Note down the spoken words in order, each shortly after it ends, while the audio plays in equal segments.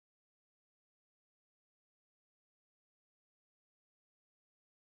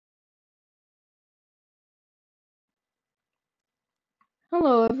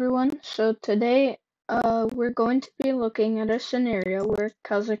Hello everyone. So today we're going to be looking at a scenario where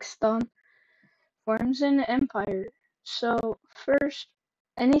Kazakhstan forms an empire. So first,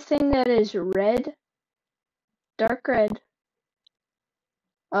 anything that is red, dark red,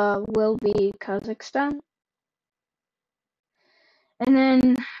 will be Kazakhstan. And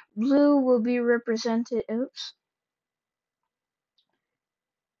then blue will be represented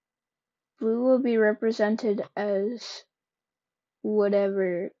blue will be represented as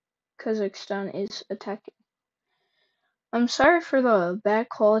whatever Kazakhstan is attacking. I'm sorry for the bad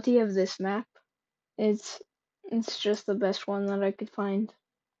quality of this map. It's it's just the best one that I could find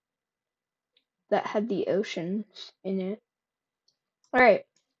that had the oceans in it. Alright,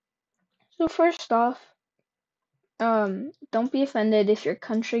 so first off, don't be offended if your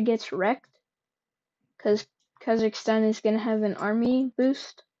country gets wrecked, because Kazakhstan is gonna have an army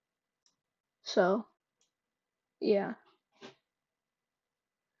boost. So, yeah.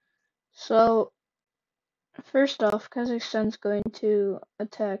 So, first off, Kazakhstan's going to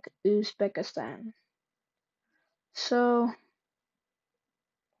attack Uzbekistan. So,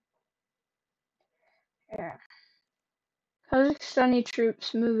 yeah. Kazakhstani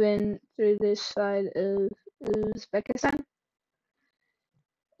troops move in through this side of Uzbekistan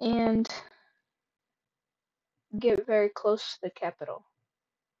and get very close to the capital.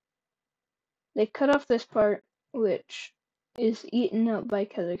 They cut off this part, which is eaten up by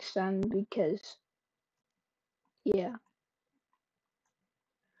Kazakhstan because, yeah.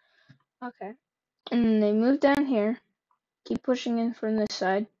 Okay. And they move down here, keep pushing in from this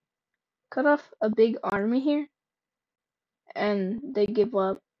side, cut off a big army here, and they give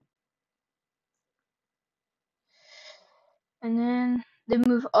up. And then they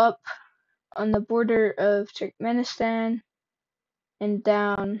move up on the border of Turkmenistan and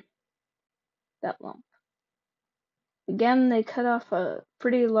down that lump. Again, they cut off a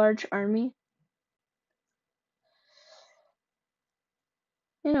pretty large army.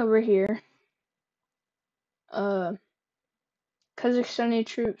 And over here, Kazakhstani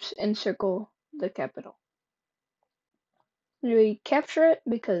troops encircle the capital. We capture it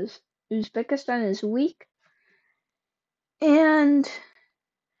because Uzbekistan is weak and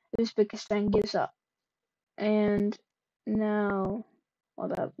Uzbekistan gives up. And now,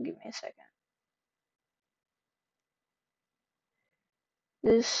 hold up, give me a second.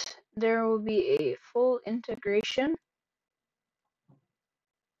 There will be a full integration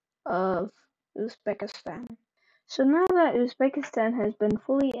of Uzbekistan. So now that Uzbekistan has been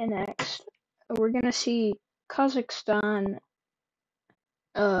fully annexed, we're gonna see Kazakhstan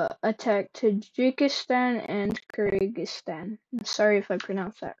attack Tajikistan and Kyrgyzstan. I'm sorry if I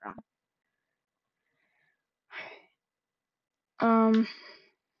pronounced that wrong.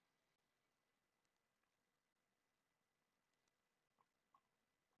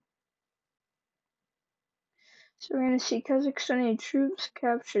 So we're gonna see Kazakhstani troops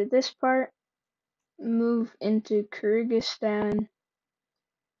capture this part, move into Kyrgyzstan,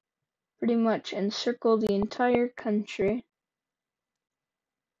 pretty much encircle the entire country.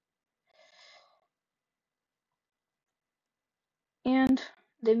 And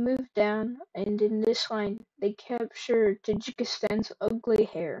they move down, and in this line, they capture Tajikistan's ugly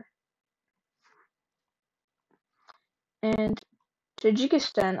hair. And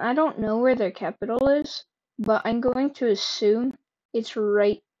Tajikistan, I don't know where their capital is, but I'm going to assume it's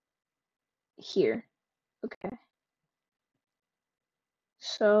right here. Okay.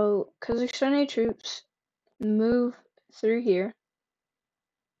 So Kazakhstani troops move through here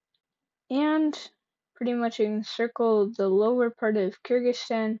and pretty much encircle the lower part of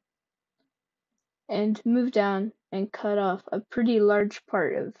Kyrgyzstan and move down and cut off a pretty large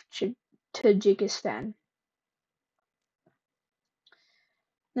part of Tajikistan.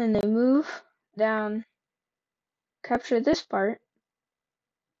 Then they move down, capture this part.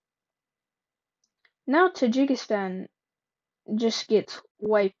 Now Tajikistan just gets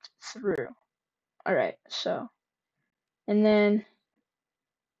wiped through. Alright, so. And then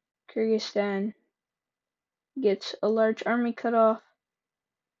Kyrgyzstan gets a large army cut off.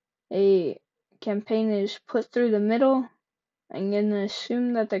 A campaign is put through the middle. I'm gonna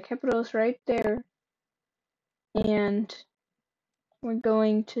assume that the capital is right there. And we're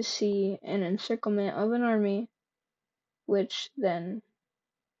going to see an encirclement of an army, which then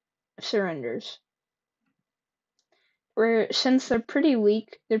surrenders. Since they're pretty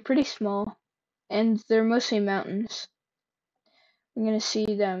weak, they're pretty small, and they're mostly mountains, I'm gonna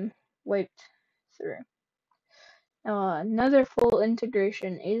see them wiped through. Now another full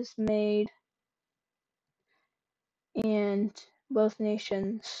integration is made, and both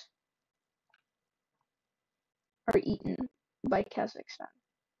nations are eaten. by Kazakhstan.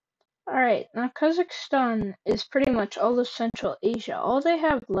 Alright, now Kazakhstan is pretty much all of Central Asia. All they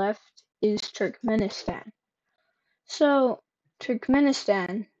have left is Turkmenistan. So,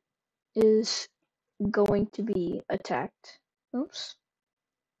 Turkmenistan is going to be attacked. Oops.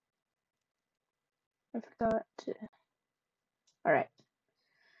 I forgot to. Alright.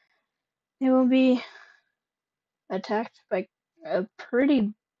 It will be attacked by a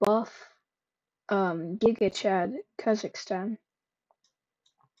pretty buff Giga Chad Kazakhstan.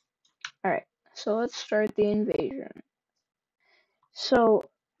 Alright, so let's start the invasion. So,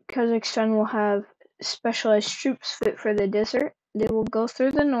 Kazakhstan will have specialized troops fit for the desert. They will go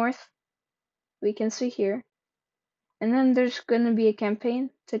through the north, we can see here. And then there's going to be a campaign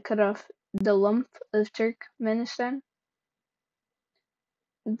to cut off the lump of Turkmenistan.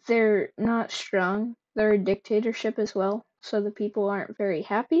 They're not strong. They're a dictatorship as well, so the people aren't very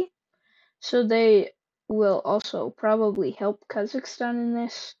happy. So they will also probably help Kazakhstan in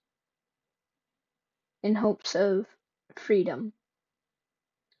this in hopes of freedom.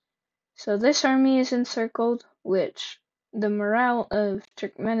 So this army is encircled, which the morale of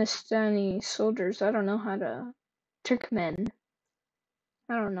Turkmenistani soldiers, I don't know how to... Turkmen.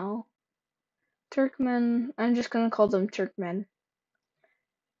 I don't know. Turkmen, I'm just gonna call them Turkmen.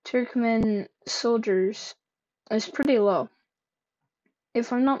 Turkmen soldiers is pretty low.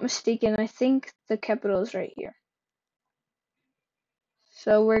 If I'm not mistaken, I think the capital is right here.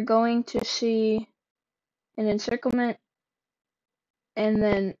 So we're going to see an encirclement, and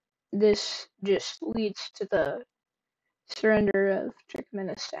then this just leads to the surrender of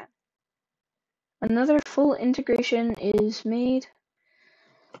Turkmenistan. Another full integration is made.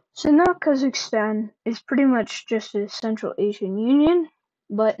 So now Kazakhstan is pretty much just a Central Asian Union,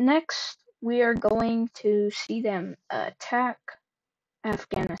 but next we are going to see them attack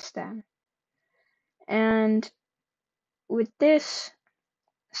Afghanistan. And with this,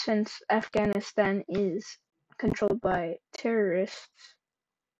 since Afghanistan is controlled by terrorists,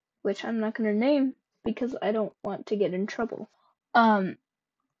 which I'm not going to name because I don't want to get in trouble.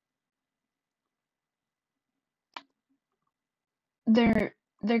 They're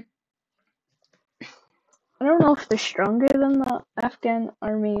I don't know if they're stronger than the Afghan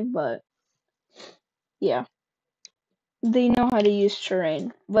army, but yeah. They know how to use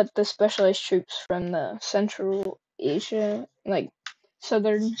terrain, but the specialized troops from the Central Asia, like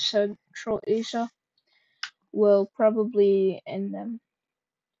Southern Central Asia, will probably end them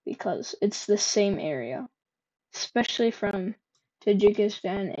because it's the same area, especially from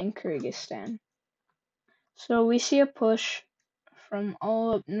Tajikistan and Kyrgyzstan. So we see a push from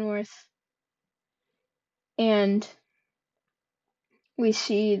all up north, and we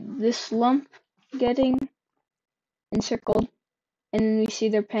see this lump getting encircled, and then we see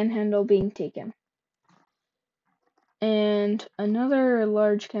their panhandle being taken. And another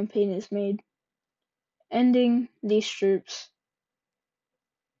large campaign is made, ending these troops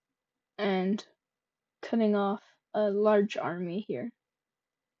and cutting off a large army here.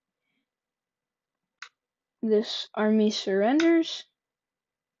 This army surrenders,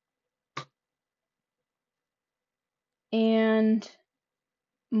 and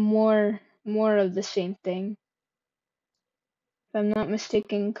more of the same thing. If I'm not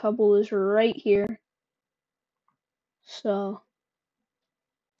mistaken, Kabul is right here. So,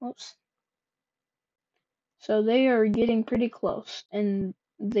 oops. So they are getting pretty close, and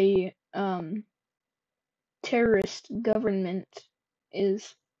the terrorist government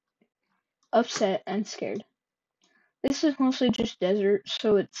is upset and scared. This is mostly just desert,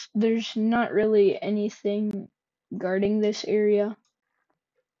 so there's not really anything guarding this area.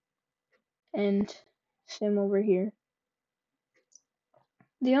 And same over here.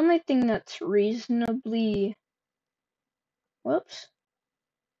 The only thing that's reasonable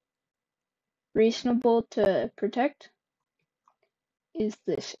to protect is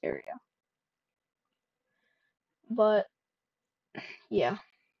this area. But yeah,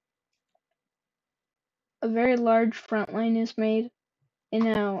 a very large front line is made, and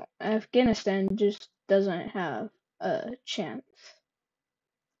now Afghanistan just doesn't have a chance.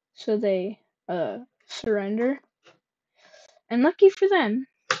 So they surrender. And lucky for them,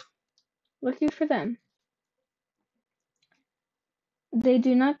 they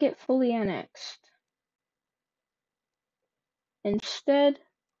do not get fully annexed. Instead,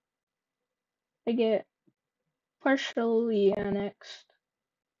 they get partially annexed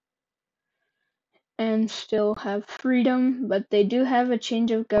and still have freedom, but they do have a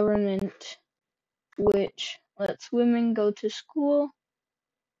change of government which lets women go to school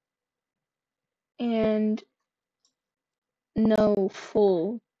and no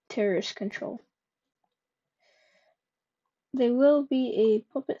full terrorist control. They will be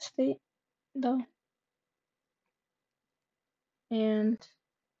a puppet state, though. And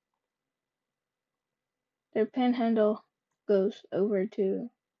their panhandle goes over to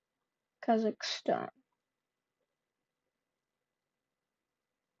Kazakhstan.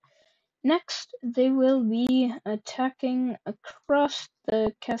 Next, they will be attacking across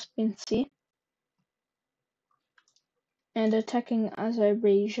the Caspian Sea and attacking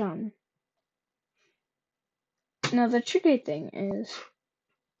Azerbaijan. Now, the tricky thing is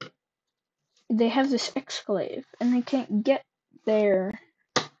they have this exclave, and they can't get there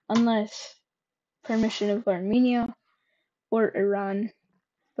unless permission of Armenia or Iran.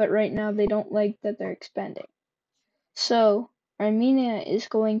 But right now, they don't like that they're expanding. So, Armenia is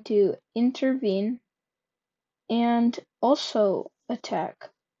going to intervene and also attack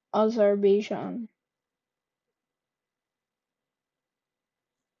Azerbaijan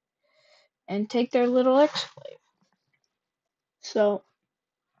and take their little exclave. So,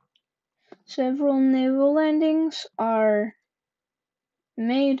 several naval landings are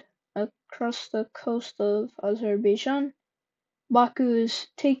made across the coast of Azerbaijan. Baku is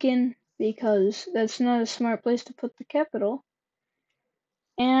taken because that's not a smart place to put the capital.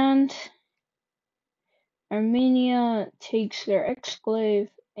 And Armenia takes their exclave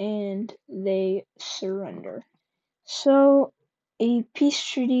and they surrender. So a peace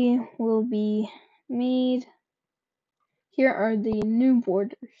treaty will be made. Here are the new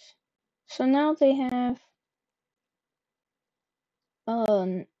borders. So now they have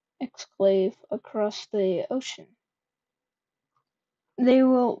an exclave across the ocean. They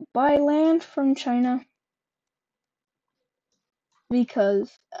will buy land from China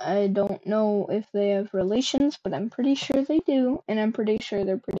because I don't know if they have relations, but I'm pretty sure they do, and I'm pretty sure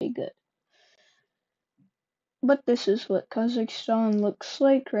they're pretty good. But this is what Kazakhstan looks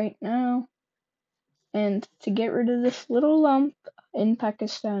like right now. And to get rid of this little lump in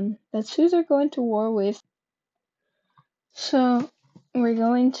Pakistan, that's who they're going to war with. So we're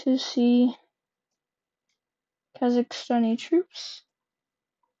going to see Kazakhstani troops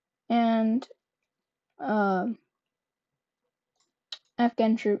and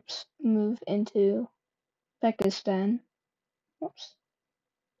Afghan troops move into Pakistan. Oops.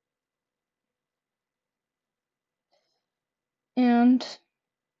 And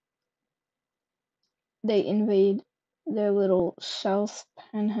they invade their little south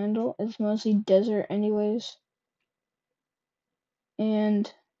panhandle. It's mostly desert anyways.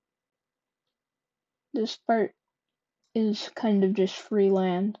 And this part is kind of just free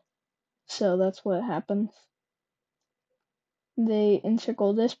land. So that's what happens. They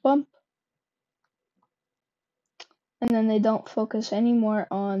encircle this bump. And then they don't focus anymore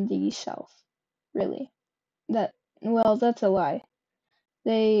on the south. Really. That's a lie.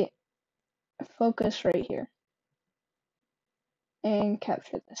 They focus right here and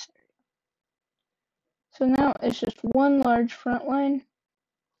capture this area. So now it's just one large front line.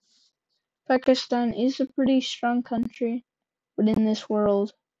 Pakistan is a pretty strong country, but in this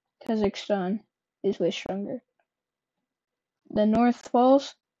world, Kazakhstan is way stronger. The north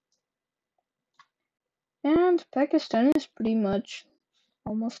falls, and Pakistan is pretty much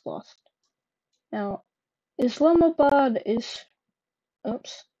almost lost. Now, Islamabad is,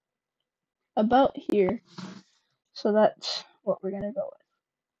 about here, so that's what we're gonna go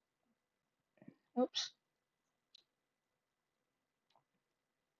with.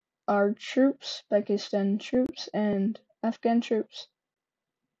 Our troops, Pakistan troops and Afghan troops,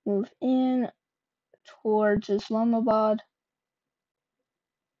 move in towards Islamabad,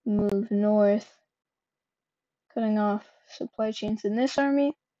 move north, cutting off supply chains in this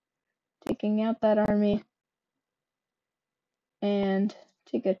army, taking out that army, and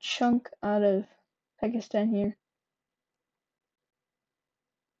take a chunk out of Pakistan here.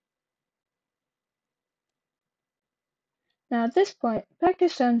 Now at this point,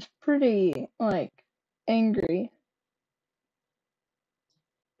 Pakistan's pretty, angry.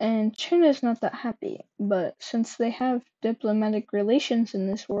 And China's not that happy, but since they have diplomatic relations in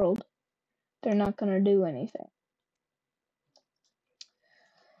this world, they're not gonna do anything.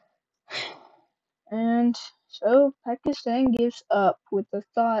 And so Pakistan gives up with the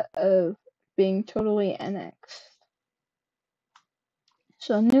thought of being totally annexed.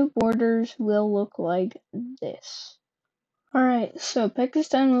 So new borders will look like this. Alright, so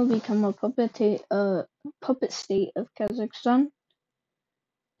Pakistan will become a puppet state of Kazakhstan.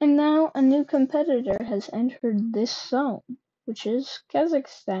 And now a new competitor has entered this zone, which is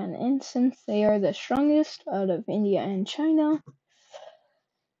Kazakhstan. And since they are the strongest out of India and China,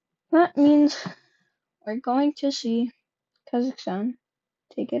 that means we're going to see Kazakhstan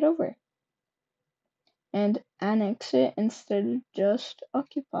take it over. and annex it instead of just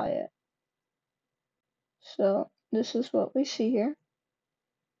occupy it. So this is what we see here.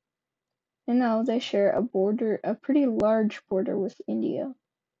 And now they share a border, a pretty large border with India.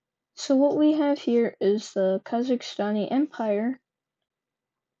 So what we have here is the Kazakhstani Empire,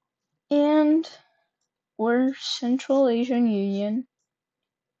 and we're Central Asian Union,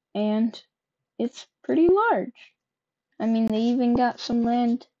 and it's pretty large. I mean, they even got some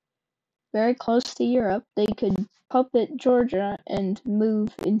land very close to Europe. They could puppet Georgia and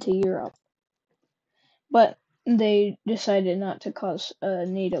move into Europe. But they decided not to cause a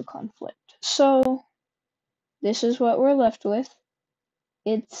NATO conflict. So this is what we're left with.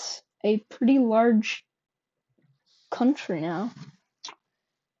 It's a pretty large country now.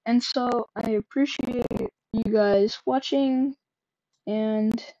 And so I appreciate you guys watching,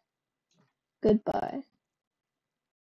 and goodbye.